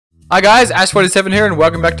Hi guys, Ash47 here and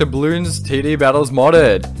welcome back to Bloons TD Battles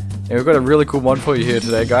Modded. And we've got a really cool mod for you here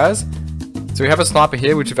today, guys. So we have a sniper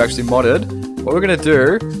here which we've actually modded. What we're going to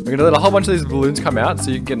do, we're going to let a whole bunch of these balloons come out so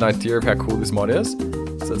you can get an idea of how cool this mod is.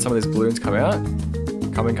 So that some of these balloons come out.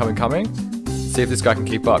 Coming. See if this guy can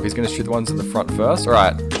keep up. He's going to shoot the ones in the front first.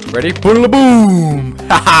 Alright, ready? Boom!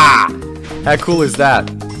 Haha! How cool is that?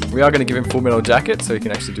 We are going to give him full metal jacket so he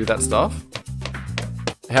can actually do that stuff.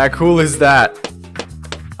 How cool is that?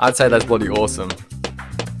 I'd say that's bloody awesome.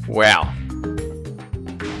 Wow.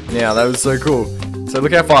 Yeah, that was so cool. So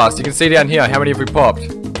look how fast. You can see down here, how many have we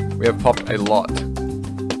popped? We have popped a lot.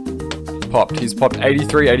 He's popped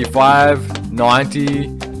 83, 85, 90.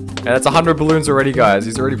 And that's 100 balloons already, guys.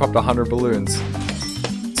 He's already popped 100 balloons.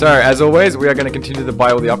 So, as always, we are going to continue to buy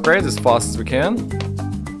all the upgrades as fast as we can.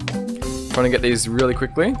 Trying to get these really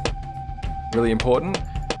quickly. Really important.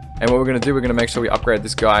 And what we're going to do, we're going to make sure we upgrade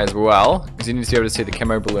this guy as well, because you need to be able to see the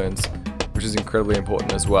camo balloons, which is incredibly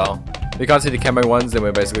important as well. If you can't see the camo ones, then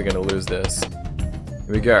we're basically going to lose this. Here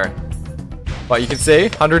we go. But you can see,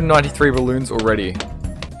 193 balloons already.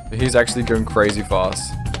 He's actually going crazy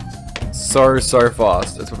fast. So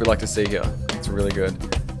fast. That's what we like to see here. It's really good.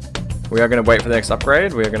 We are going to wait for the next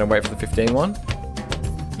upgrade. We are going to wait for the 15 one.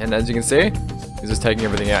 And as you can see, he's just taking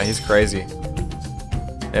everything out. He's crazy.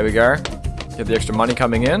 There we go. Get the extra money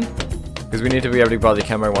coming in, because we need to be able to buy the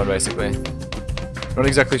camo one basically. Not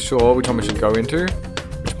exactly sure which one we should go into,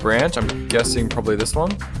 which branch. I'm guessing probably this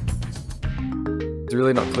one. It's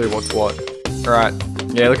really not clear what's what. Alright,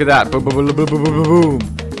 yeah, look at that. Boom, boom, boom, boom, boom, boom, boom.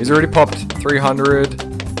 He's already popped 300.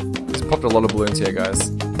 He's popped a lot of balloons here, guys.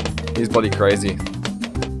 He's bloody crazy.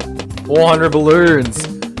 400 balloons.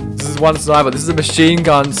 This is one sniper. This is a machine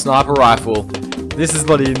gun sniper rifle. This is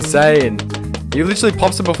bloody insane. He literally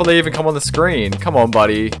pops them before they even come on the screen. Come on,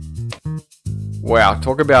 buddy. Wow,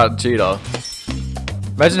 talk about cheater.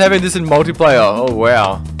 Imagine having this in multiplayer. Oh,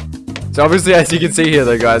 wow. So obviously, as you can see here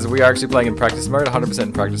though, guys, we are actually playing in practice mode, 100%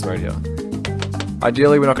 in practice mode here.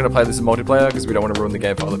 Ideally, we're not going to play this in multiplayer because we don't want to ruin the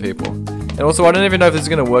game for other people. And also, I don't even know if this is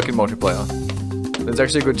going to work in multiplayer. There's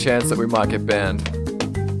actually a good chance that we might get banned.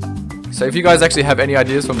 So if you guys actually have any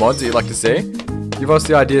ideas for mods that you'd like to see, give us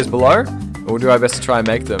the ideas below, and we'll do our best to try and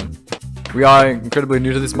make them. We are incredibly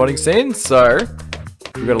new to this modding scene, so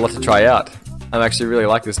we've got a lot to try out. I actually really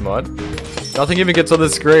like this mod. Nothing even gets on the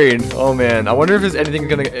screen. Oh man, I wonder if there's anything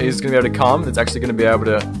is gonna be able to come that's actually gonna be able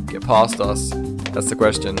to get past us. That's the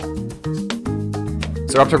question.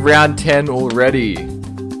 So we're up to round 10 already.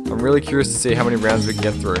 I'm really curious to see how many rounds we can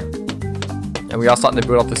get through. And we are starting to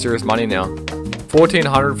build up the serious money now.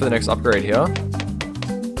 1400 for the next upgrade here.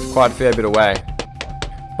 Quite a fair bit away.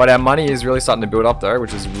 But our money is really starting to build up though,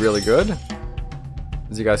 which is really good.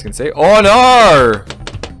 As you guys can see. Oh no!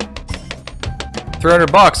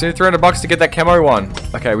 300 bucks. We need 300 bucks to get that camo one.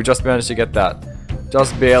 Okay, we just managed to get that.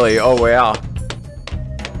 Just barely. Oh wow.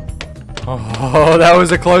 Oh, that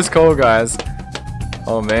was a close call, guys.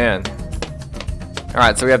 Oh man.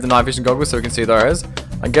 Alright, so we have the night vision goggles so we can see those.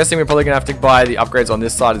 I'm guessing we're probably going to have to buy the upgrades on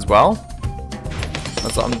this side as well.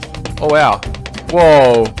 That's something. Oh wow.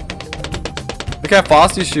 Whoa. Look how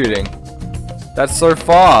fast he's shooting. That's so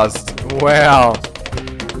fast. Wow.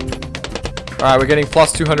 Alright, we're getting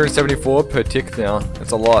plus 274 per tick now.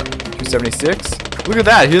 That's a lot. 276. Look at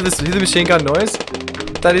that. Hear the machine gun noise?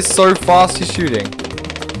 That is so fast he's shooting.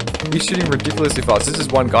 He's shooting ridiculously fast. This is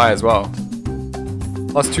one guy as well.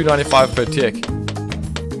 Plus 295 per tick.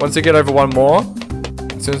 Once we get over one more,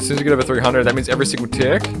 as soon as we get over 300, that means every single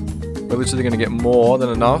tick, we're literally going to get more than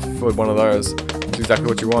enough for one of those. Which is exactly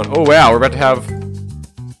what you want. Oh wow, we're about to have...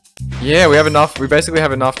 Yeah, we have enough. We basically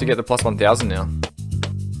have enough to get the plus 1000 now.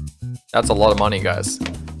 That's a lot of money, guys.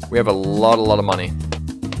 We have a lot of money.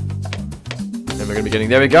 And we're going to be getting...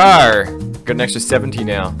 There we go! Got an extra 70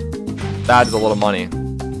 now. That is a lot of money.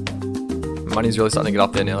 Money's really starting to get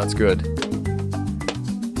up there now. That's good.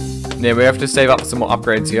 Yeah, we have to save up for some more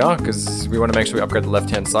upgrades here, because we want to make sure we upgrade the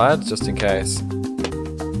left-hand side, just in case.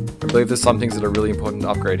 I believe there's some things that are really important to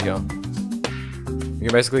upgrade here. You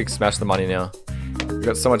can basically smash the money now. We've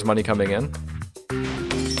got so much money coming in.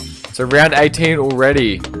 So round 18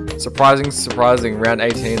 already. Surprising. Round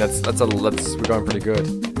 18. We're going pretty good.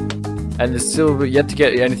 And there's still yet to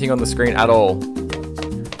get anything on the screen at all.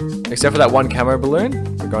 Except for that one camo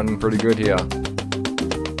balloon. We're going pretty good here.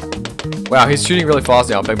 Wow, he's shooting really fast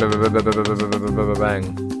now. Bang, bang, bang, bang, bang, bang,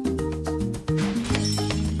 bang.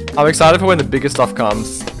 I'm excited for when the bigger stuff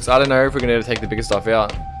comes, because I don't know if we're going to take the bigger stuff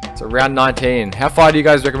out. So round 19. How far do you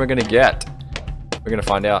guys reckon we're going to get? We're going to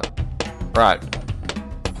find out. Right.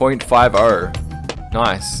 0.50.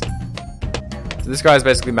 Nice. So this guy's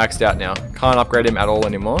basically maxed out now. Can't upgrade him at all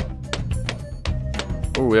anymore.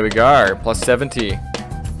 Ooh, there we go. Plus 70.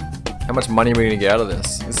 How much money are we gonna get out of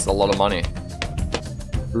this? This is a lot of money.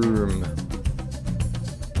 Boom.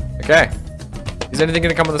 Okay. Is anything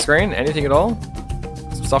gonna come on the screen? Anything at all?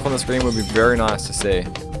 Some stuff on the screen would be very nice to see.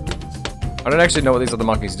 I don't actually know what these other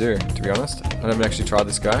monkeys do, to be honest. I haven't actually tried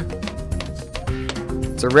this guy.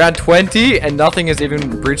 So round 20 and nothing has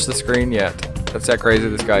even breached the screen yet. That's how crazy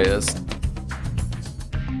this guy is.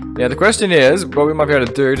 Now the question is, what we might be able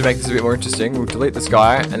to do to make this a bit more interesting, we'll delete this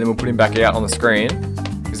guy and then we'll put him back out on the screen.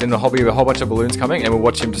 Because then there'll be a whole bunch of balloons coming and we'll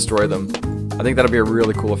watch him destroy them. I think that'll be a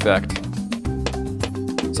really cool effect.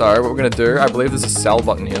 So what we're gonna do, I believe there's a sell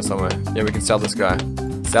button here somewhere. Yeah, we can sell this guy.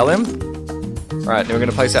 Sell him. Alright, now we're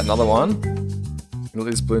gonna place out another one. Let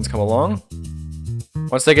these balloons come along.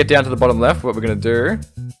 Once they get down to the bottom left, what we're gonna do...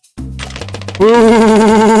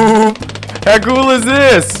 Boom! How cool is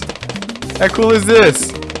this? How cool is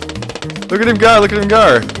this? Look at him go, look at him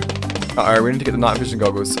go. Uh-oh, we need to get the night vision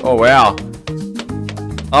goggles. Oh, wow.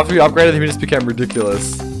 After we upgraded him, he just became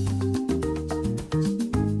ridiculous.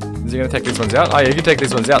 Is he gonna take these ones out? Oh yeah, you can take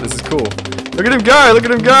these ones out, this is cool. Look at him go, look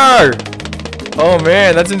at him go! Oh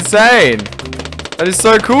man, that's insane! That is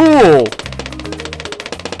so cool!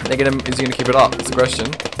 Is he gonna keep it up? That's the question.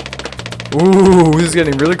 Ooh, this is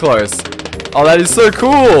getting really close. Oh, that is so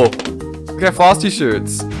cool! Look how fast he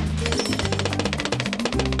shoots.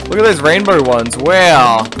 Look at those rainbow ones.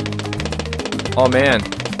 Wow. Oh man.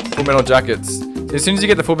 Full metal jackets. As soon as you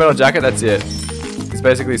get the full metal jacket, that's it. It's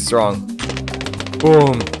basically strong.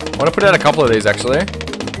 Boom. I want to put out a couple of these actually.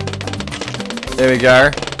 There we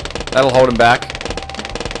go. That'll hold him back.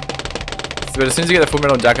 But as soon as you get the full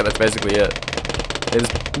metal jacket, that's basically it.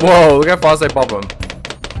 Whoa, look how fast they pop them.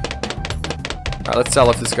 Alright, let's sell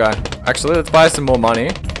off this guy. Actually, let's buy some more money.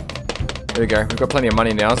 There we go. We've got plenty of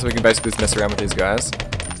money now, so we can basically just mess around with these guys.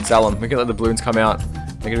 Sell them. We can let the balloons come out.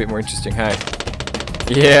 Make it a bit more interesting, hey.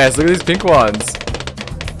 Yes, look at these pink ones.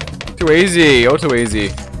 Too easy. Oh, too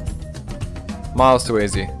easy. Miles too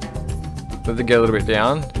easy. Let them get a little bit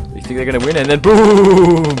down. You think they're going to win, and then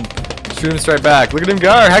boom! Shoot him straight back. Look at him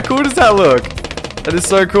go. How cool does that look? That is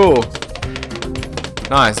so cool.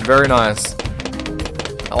 Nice. Very nice.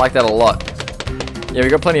 I like that a lot. Yeah, we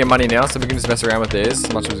got plenty of money now, so we can just mess around with these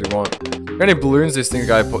as much as we want. How many balloons this thing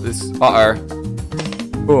guy put this? Uh-oh.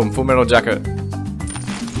 Boom, full metal jacket.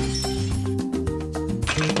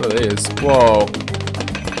 What are these? Whoa.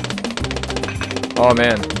 Oh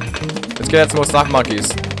man. Let's get out some more sniper monkeys.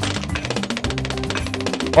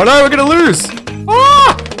 Oh no, we're gonna lose!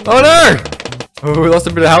 Ah! Oh no! Oh, we lost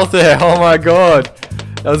a bit of health there. Oh my god.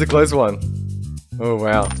 That was a close one. Oh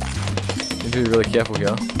wow. Need to be really careful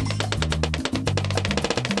here.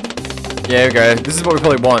 Yeah, here we go. This is what we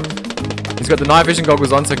probably want. He's got the night vision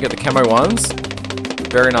goggles on so I can get the camo ones.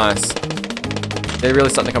 Very nice. They're really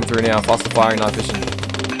starting to come through now. Faster firing night vision.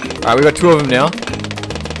 Alright, we've got two of them now.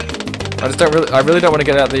 I really don't want to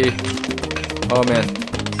get out the... Oh man.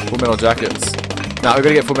 Full metal jackets. Nah, we've got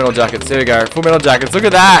to get full metal jackets. There we go. Full metal jackets. Look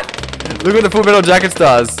at that! Look what the full metal jackets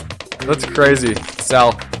does. That's crazy.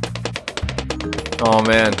 Sell. Oh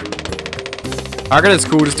man. I reckon it's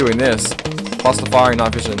cool just doing this. Faster firing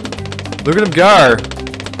night vision. Look at him go!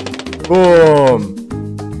 Boom!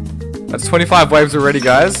 That's 25 waves already,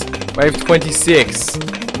 guys. Wave 26.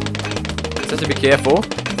 Just have to be careful.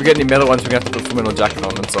 If we get any metal ones, we're going to have to put full metal jacket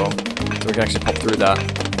on, that's all. So we can actually pop through that.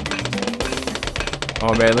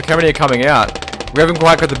 Oh man, look how many are coming out. We haven't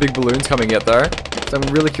quite got the big balloons coming yet though. So I'm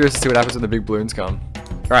really curious to see what happens when the big balloons come.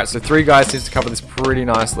 Alright, so 3 guys seems to cover this pretty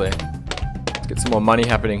nicely. Let's get some more money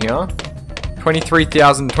happening here.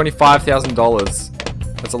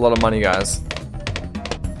 $25,000. That's a lot of money, guys.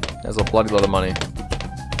 That's a bloody lot of money.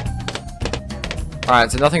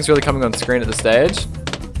 Alright, so nothing's really coming on screen at this stage.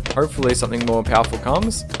 Hopefully something more powerful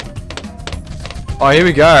comes. Oh, here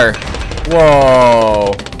we go.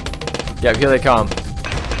 Whoa. Yep, here they come.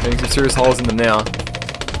 Getting some serious holes in them now.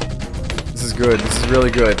 This is good. This is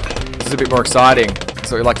really good. This is a bit more exciting.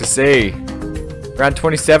 That's what we like to see. Round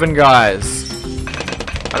 27, guys.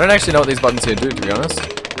 I don't actually know what these buttons here do, to be honest.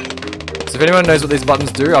 So if anyone knows what these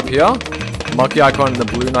buttons do up here, the monkey icon and the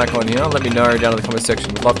balloon icon here, let me know down in the comment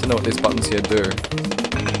section. We'd love to know what these buttons here do.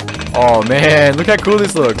 Oh man, look how cool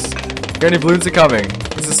this looks. How many balloons are coming?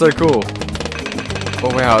 This is so cool. Oh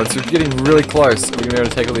wow, it's getting really close. We're gonna be able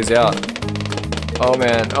to take all these out. Oh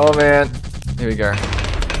man, oh man. Here we go.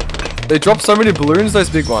 They drop so many balloons, those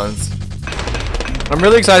big ones. I'm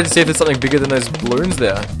really excited to see if there's something bigger than those balloons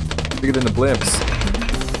there. Bigger than the blimps.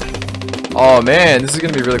 Oh man, this is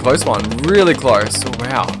gonna be a really close one. Really close. Oh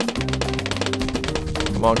wow.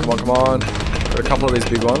 Come on, come on, come on. Got a couple of these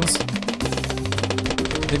big ones.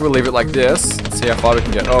 think we'll leave it like this. Let's see how far we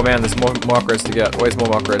can get. Oh man, there's more macros to get. Always more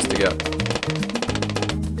macros to get.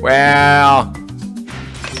 Wow.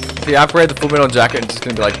 If you upgrade the full metal jacket, it's just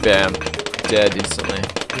gonna be like bam, dead instantly.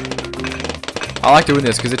 I like doing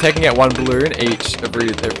this because they're taking out one balloon each every,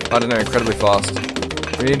 I don't know, incredibly fast.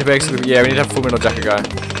 We need to basically, yeah, we need to have a full metal jacket guy.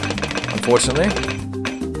 Unfortunately.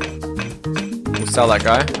 We'll sell that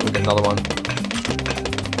guy, we'll get another one.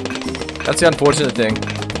 That's the unfortunate thing.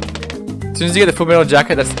 As soon as you get the full metal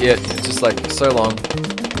jacket, that's it. It's just like so long.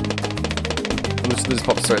 Literally just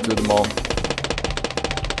pop straight through them all.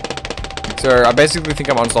 So I basically think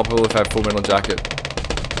I'm unstoppable if I have full metal jacket.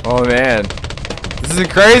 Oh man. This is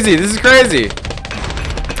crazy, this is crazy!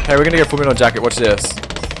 Hey, we're gonna get full metal jacket, watch this.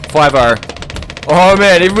 5R. Oh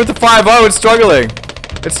man, even with the 5R, it's struggling.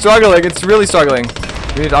 It's struggling, it's really struggling.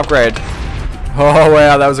 We need to upgrade. Oh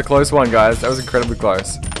wow, that was a close one, guys. That was incredibly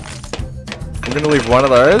close. We're gonna leave one of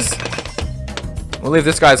those. We'll leave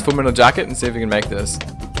this guy's full metal jacket and see if we can make this.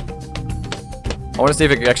 I wanna see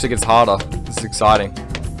if it actually gets harder. This is exciting.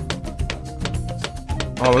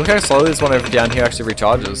 Oh, look how slowly this one over down here actually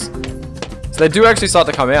recharges. So they do actually start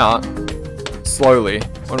to come out. Slowly.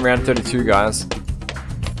 On round 32, guys.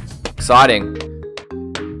 Exciting.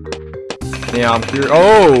 Now I'm curious.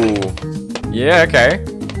 Oh! Yeah, okay.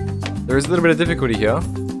 There is a little bit of difficulty here.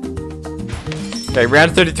 Okay,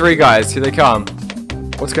 round 33, guys. Here they come.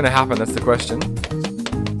 What's going to happen? That's the question.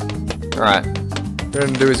 Alright. What we're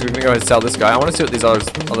going to do is we're going to go ahead and sell this guy. I want to see what these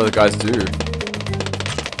other guys do.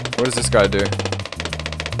 What does this guy do?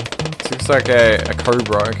 This looks like a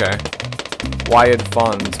C.O.B.R.A. Okay. Wired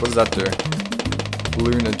funds. What does that do?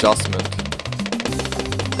 Balloon adjustment.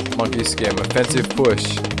 Monkey skim. Offensive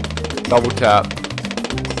push. Double tap.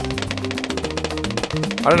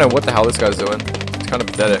 I don't know what the hell this guy's doing. It's kind of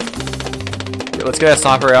pathetic. Okay, let's get our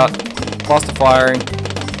sniper out. Faster firing.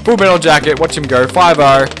 Full metal jacket. Watch him go.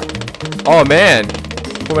 5-0. Oh man.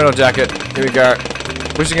 Full metal jacket. Here we go.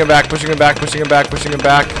 Pushing him back. Pushing him back. Pushing him back. Pushing him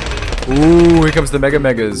back. Ooh, here comes the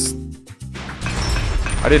megas.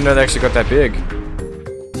 I didn't know they actually got that big.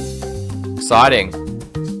 Exciting.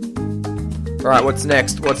 Alright, what's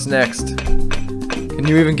next? What's next? Can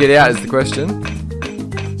you even get out is the question.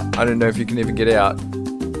 I don't know if you can even get out.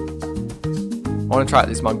 I want to try out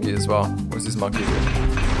this monkey as well. What does this monkey do?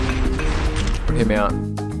 Put him out.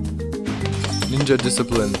 Ninja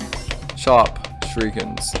discipline. Sharp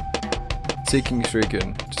shurikens. Seeking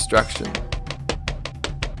shuriken. Distraction.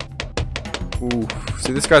 Ooh.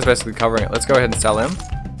 See, this guy's basically covering it. Let's go ahead and sell him.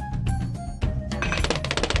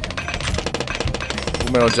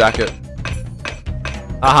 Full metal jacket.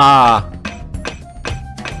 Aha!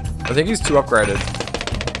 I think he's too upgraded.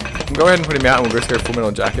 We'll go ahead and put him out and we'll just go full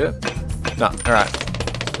metal jacket. No, alright.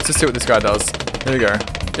 Let's just see what this guy does. Here we go.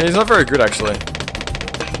 Yeah, he's not very good actually.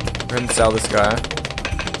 Go ahead and sell this guy.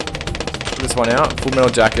 Put this one out. Full metal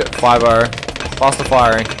jacket. 5-0. Faster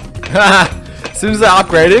firing. As soon as I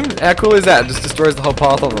upgrade him, how cool is that? It just destroys the whole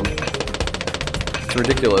path of him. It's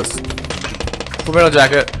ridiculous. Full metal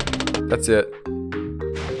jacket. That's it.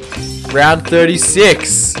 Round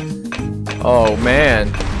 36. Oh man.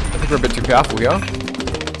 I think we're a bit too powerful here.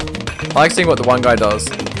 I like seeing what the one guy does.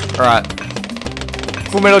 Alright.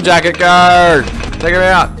 Full metal jacket, go! Take him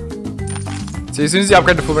out. See, as soon as you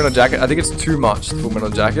upgrade to full metal jacket, I think it's too much, the full metal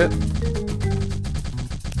jacket.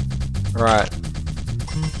 Alright.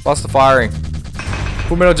 Faster firing.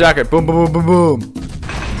 Full metal jacket. Boom, boom, boom, boom, boom.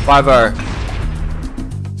 5-0.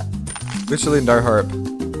 Literally no hope.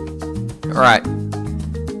 Alright.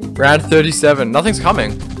 Round 37. Nothing's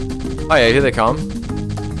coming. Oh yeah, here they come.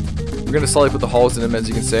 We're gonna slowly put the holes in them, as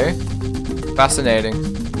you can see. Fascinating.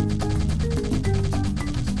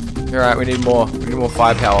 Alright, we need more. We need more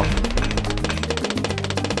firepower.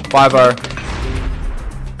 5-0.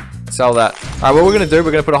 Sell that. Alright, what we're gonna do,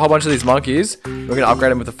 we're gonna put a whole bunch of these monkeys. We're gonna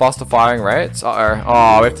upgrade them with the faster firing rates. Uh-oh.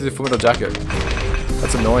 Oh, we have to do full metal jacket.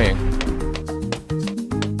 That's annoying.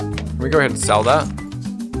 Can we go ahead and sell that?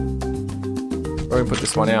 Or we can put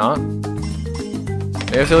this one out.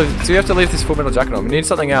 You have to leave, so you have to leave this full metal jacket on. We need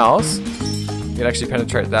something else. You can actually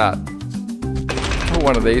penetrate that. Put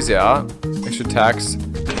one of these out. Extra tax.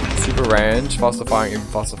 Super range. Faster firing, even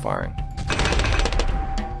faster firing.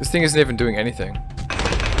 This thing isn't even doing anything.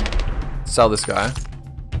 Sell this guy.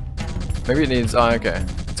 Maybe it needs... Oh, okay.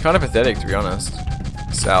 It's kind of pathetic, to be honest.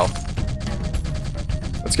 Sell.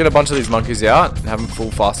 Let's get a bunch of these monkeys out and have them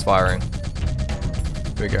full fast firing.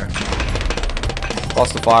 Here we go.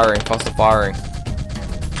 Faster firing, faster firing.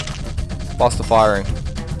 Faster firing.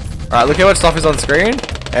 Alright, look how much stuff is on screen.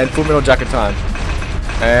 And full metal jacket time.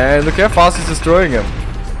 And look how fast it's destroying him.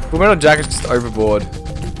 Full metal jacket's just overboard.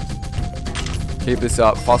 Keep this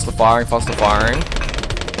up. Faster firing, faster firing.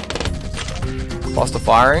 Faster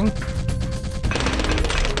firing.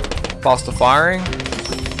 Faster firing.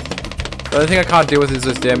 The only thing I can't deal with is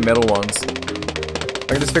those damn metal ones.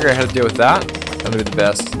 I can just figure out how to deal with that. That'll be the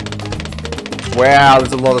best. Wow,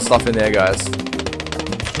 there's a lot of stuff in there, guys.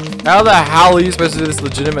 How the hell are you supposed to do this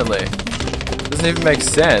legitimately? It doesn't even make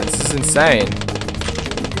sense. This is insane.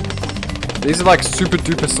 These are like super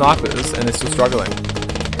duper snipers and they're still struggling.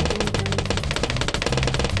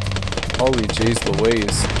 Holy jeez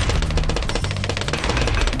Louise.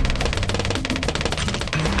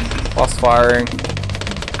 Fast firing.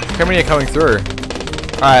 How many are coming through?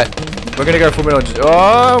 Alright, we're gonna go full metal.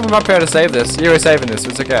 Oh, we might be able to save this. Yeah, we're saving this,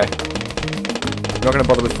 it's okay. We're not gonna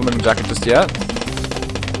bother with full metal jacket just yet.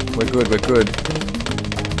 We're good, we're good.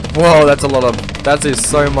 Whoa, that's a lot of. That is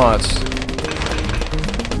so much.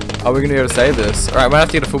 Are we gonna be able to save this? Alright, we might have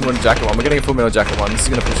to get a full metal jacket one. We're getting a full metal jacket one. This is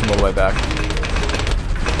gonna push him all the way back.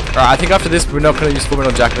 Alright, I think after this, we're not gonna use full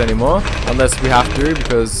metal jacket anymore. Unless we have to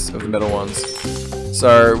because of the metal ones.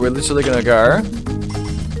 So, we're literally gonna go.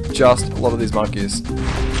 Just a lot of these monkeys.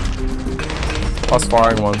 Fast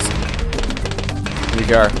firing ones. Here you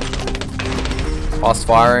go. Fast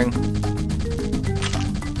firing.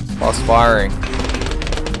 Fast firing.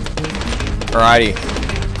 Alrighty.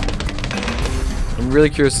 I'm really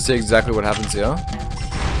curious to see exactly what happens here.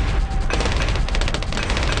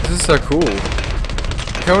 This is so cool.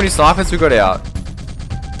 Look how many snipers we got out.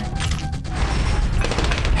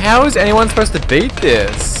 How is anyone supposed to beat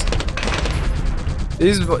this?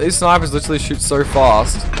 These snipers literally shoot so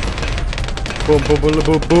fast. Boom, boom, boom,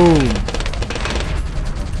 boom, boom.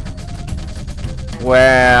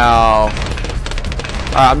 Wow.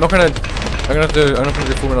 Alright, I'm not gonna do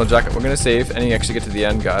full metal jacket. We're gonna see if any actually get to the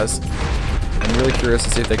end, guys. I'm really curious to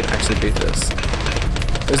see if they can actually beat this.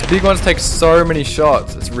 Those big ones take so many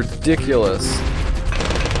shots. It's ridiculous.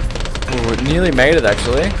 Ooh, it nearly made it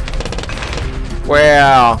actually.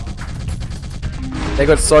 Wow. They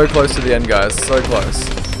got so close to the end, guys. So close.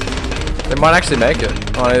 They might actually make it.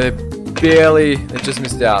 Oh, they just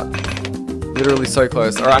missed out. Literally so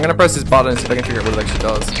close. Alright, I'm gonna press this button and see if I can figure out what it actually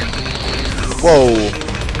does.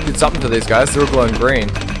 Whoa. Did something to these guys. They're all glowing green.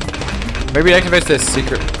 Maybe it activates their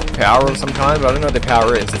secret power of some kind, but I don't know what their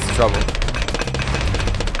power is. That's the trouble.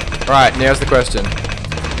 Alright, now's the question.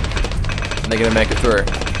 Are they gonna make it through?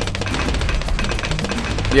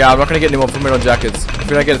 Yeah, I'm not gonna get any more full metal jackets. If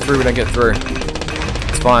we don't get it through, we don't get through.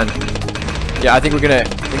 It's fine. Yeah, I think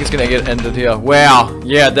it's gonna get ended here. Wow.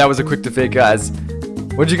 Yeah, that was a quick defeat, guys.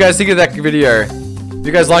 What did you guys think of that video? If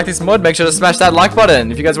you guys like this mod, make sure to smash that like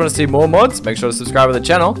button. If you guys want to see more mods, make sure to subscribe to the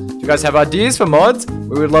channel. If you guys have ideas for mods,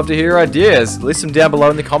 we would love to hear your ideas. Leave them down below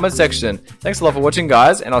in the comment section. Thanks a lot for watching,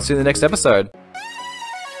 guys, and I'll see you in the next episode.